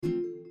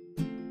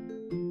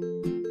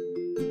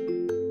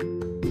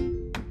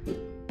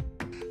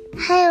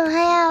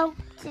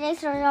Today's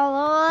story is called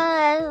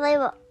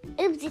Lola.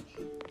 Oopsie.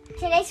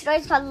 Today's story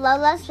is called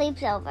Lola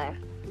Sleeps Over.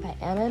 By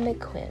Anna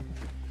McQuinn.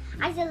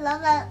 I said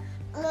Lola.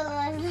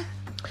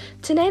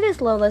 Tonight is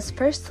Lola's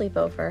first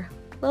sleepover.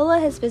 Lola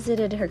has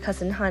visited her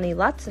cousin Hani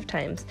lots of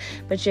times,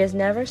 but she has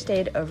never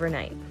stayed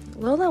overnight.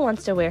 Lola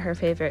wants to wear her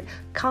favorite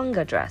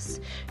kanga dress.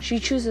 She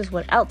chooses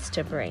what else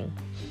to bring.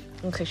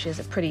 Looks like she has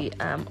a pretty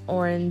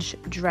orange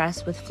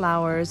dress with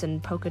flowers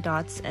and polka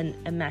dots and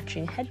a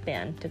matching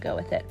headband to go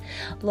with it.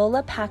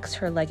 Lola packs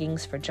her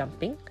leggings for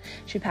jumping.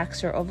 She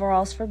packs her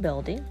overalls for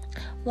building.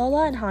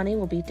 Lola and Hani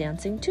will be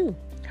dancing too.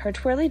 Her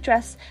twirly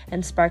dress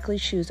and sparkly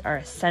shoes are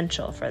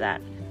essential for that.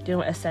 Do you know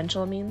what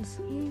essential means?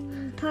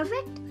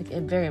 Perfect.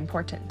 Very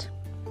important.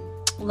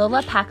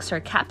 Lola packs her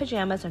cat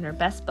pajamas and her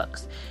best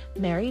books.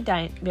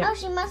 Oh,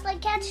 she must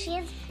like cats.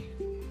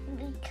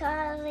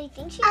 Because I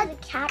think she has a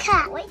cat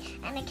toy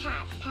and a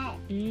cat pet.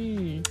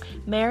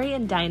 Mary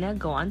and Dinah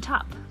go on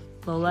top.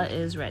 Lola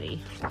is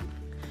ready. I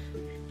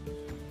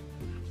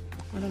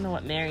don't know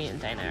what Mary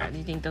and Dinah are. Do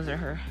you think those are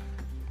her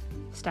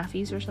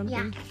stuffies or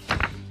something?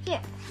 Yeah.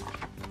 Here.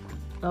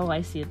 Oh,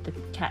 I see it. The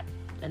cat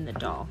and the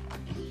doll.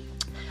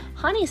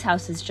 Hani's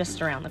house is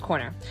just around the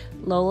corner.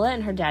 Lola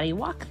and her daddy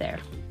walk there.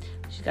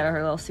 She's got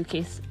her little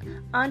suitcase.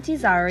 Auntie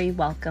Zari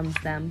welcomes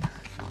them.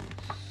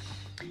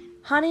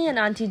 Hani and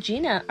Auntie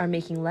Gina are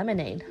making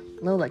lemonade.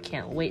 Lola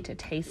can't wait to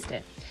taste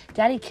it.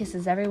 Daddy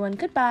kisses everyone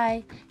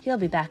goodbye. He'll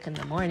be back in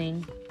the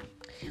morning.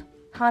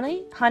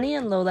 Hani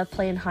and Lola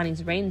play in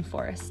Hani's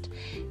rainforest.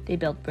 They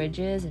build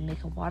bridges and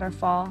make a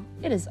waterfall.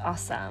 It is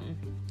awesome.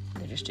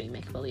 They're just doing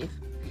make-believe.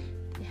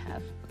 They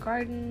have a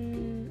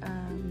garden.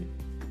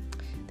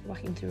 They're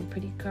walking through a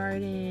pretty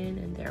garden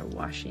and they're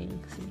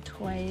washing some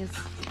toys.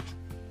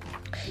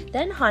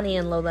 Then Hani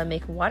and Lola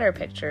make water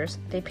pictures.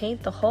 They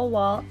paint the whole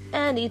wall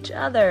and each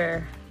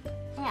other.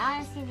 They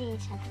honestly do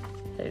each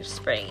other. They're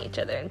spraying each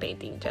other and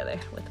painting each other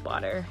with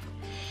water.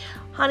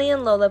 Hani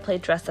and Lola play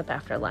dress up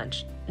after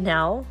lunch.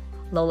 Now,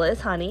 Lola is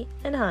Hani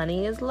and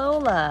Hani is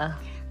Lola.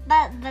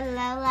 But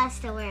Lola's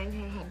still wearing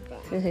her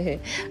headband.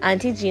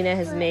 Auntie Gina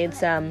has made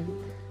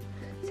some...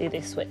 See,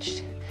 they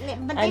switched.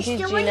 But they're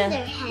still wearing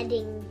their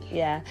heading.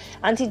 Yeah.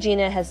 Auntie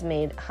Gina has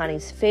made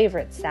Hani's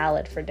favorite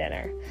salad for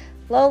dinner.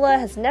 Lola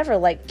has never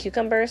liked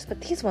cucumbers,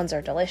 but these ones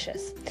are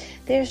delicious.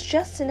 There's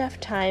just enough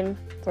time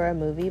for a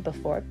movie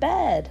before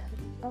bed.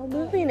 Oh,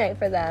 movie night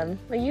for them.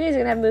 Well, you guys are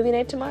going to have movie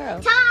night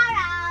tomorrow.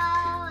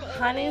 Tomorrow!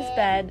 Hani's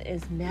bed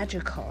is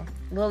magical.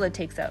 Lola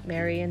takes out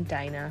Mary and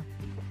Dinah.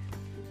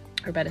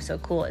 Her bed is so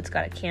cool. It's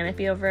got a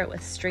canopy over it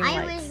with string lights.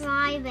 I wish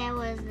my bed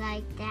was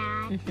like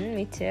that.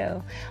 Me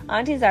too.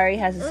 Auntie Zari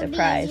has a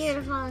surprise. It would be easier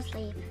to fall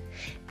asleep.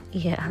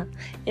 Yeah.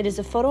 It is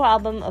a photo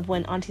album of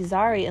when Auntie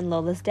Zari and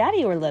Lola's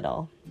daddy were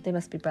little. They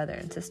must be brother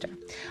and sister.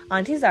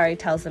 Auntie Zari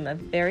tells them a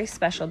very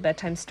special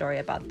bedtime story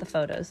about the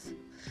photos.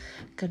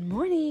 Good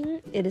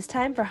morning. It is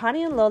time for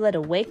Hani and Lola to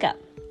wake up.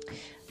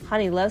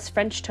 Hani loves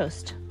French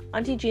toast.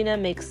 Auntie Gina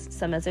makes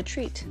some as a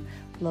treat.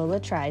 Lola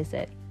tries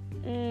it.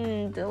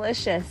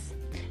 Delicious.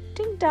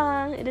 Ding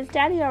dong, it is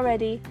Daddy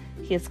already.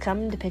 He has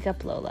come to pick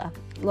up Lola.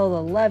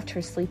 Lola loved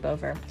her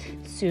sleepover.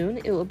 Soon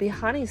it will be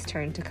Hani's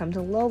turn to come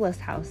to Lola's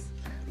house.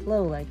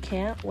 Lola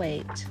can't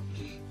wait.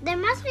 There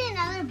must be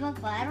another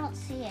book, but I don't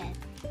see it.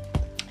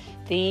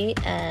 The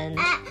end.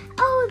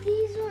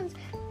 These ones.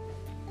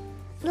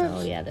 Look,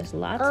 oh, yeah, there's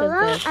lots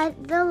Lola of this.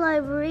 at the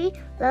library.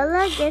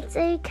 Lola gets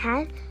a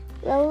cat.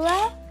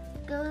 Lola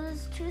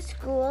goes to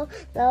school.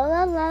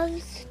 Lola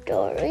loves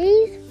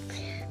stories.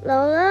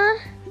 Lola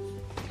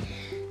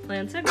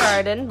plants a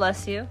garden,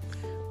 bless you.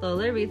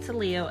 Lola reads to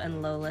Leo,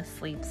 and Lola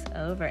sleeps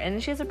over.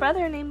 And she has a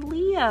brother named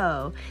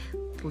Leo.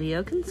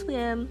 Leo can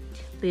swim.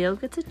 Leo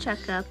gets a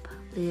checkup.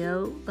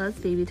 Leo loves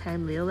baby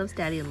time. Leo loves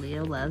daddy, and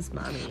Leo loves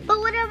mommy. But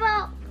what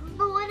about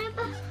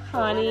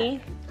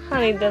Honey?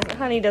 Honey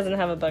doesn't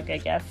have a book, I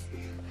guess.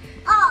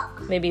 Oh.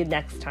 Maybe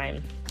next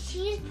time.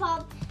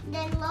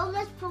 Then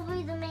Lola's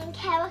probably the main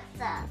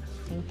character.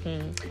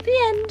 The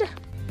end.